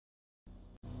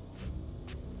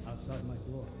outside my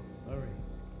door. Hurry.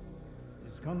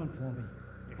 He's coming for me.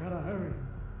 You gotta hurry.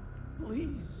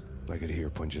 Please. I could hear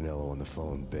Punchinello on the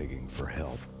phone begging for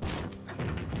help.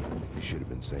 He should have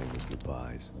been saying his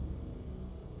goodbyes.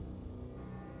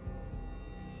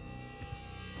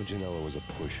 Punchinello was a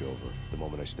pushover. The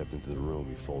moment I stepped into the room,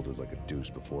 he folded like a deuce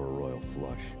before a royal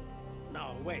flush.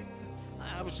 No, wait.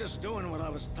 I was just doing what I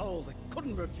was told. I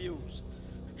couldn't refuse.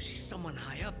 She's someone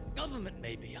high up. Government,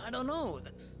 maybe. I don't know.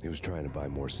 He was trying to buy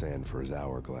more sand for his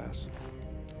hourglass.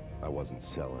 I wasn't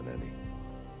selling any.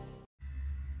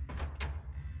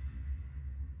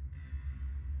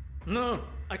 No,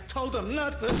 I told him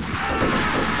not to.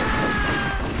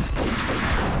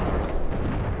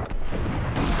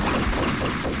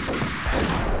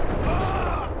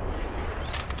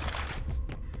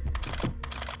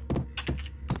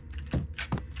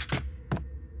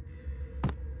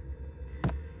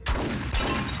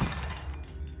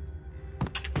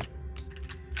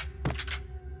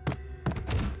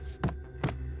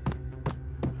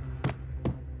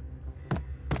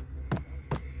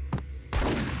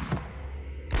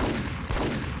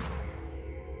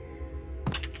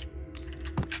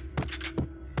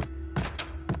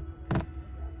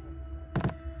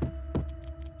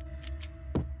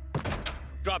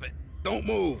 Drop it. Don't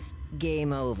move.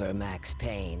 Game over, Max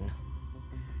Payne.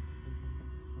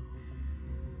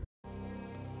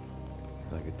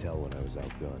 I could tell when I was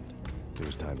outgunned. It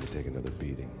was time to take another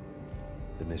beating.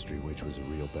 The mystery witch was a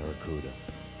real barracuda.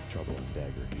 Trouble on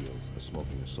dagger heels, a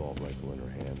smoking assault rifle in her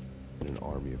hand, and an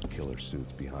army of killer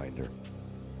suits behind her.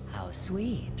 How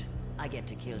sweet. I get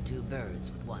to kill two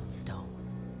birds with one stone.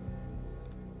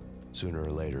 Sooner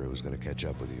or later, it was going to catch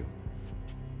up with you.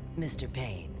 Mr.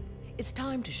 Payne, it's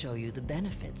time to show you the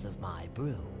benefits of my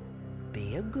brew.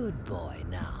 Be a good boy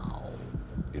now.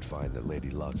 You'd find that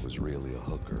Lady Luck was really a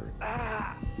hooker.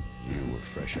 You were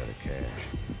fresh out of cash.